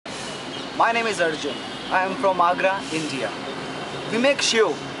My name is Arjun. I am from Agra, India. We make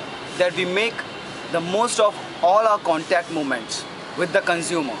sure that we make the most of all our contact moments with the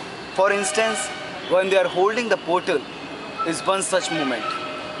consumer. For instance, when they are holding the portal is one such moment.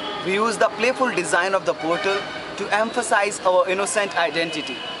 We use the playful design of the portal to emphasize our innocent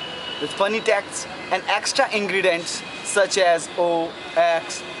identity with funny texts and extra ingredients such as O,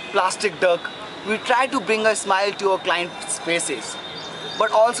 X, plastic duck. We try to bring a smile to our clients' faces.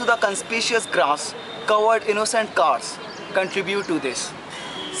 But also the conspicuous grass covered innocent cars contribute to this.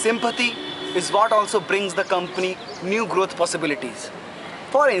 Sympathy is what also brings the company new growth possibilities.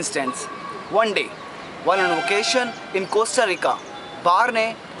 For instance, one day, while on vacation in Costa Rica,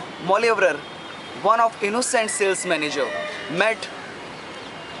 Barney Molevrer, one of Innocent sales manager, met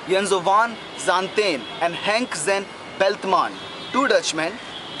Jenzovan Zantain and Henk Zen Beltman, two Dutchmen.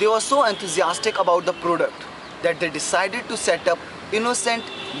 They were so enthusiastic about the product that they decided to set up Innocent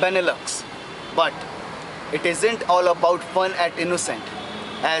Benelux. But it isn't all about fun at Innocent,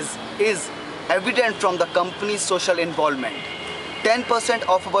 as is evident from the company's social involvement. 10%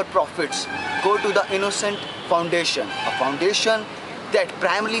 of our profits go to the Innocent Foundation, a foundation that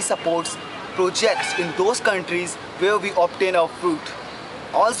primarily supports projects in those countries where we obtain our fruit.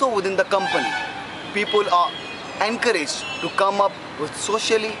 Also within the company, people are encouraged to come up with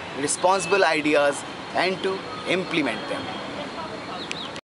socially responsible ideas and to implement them.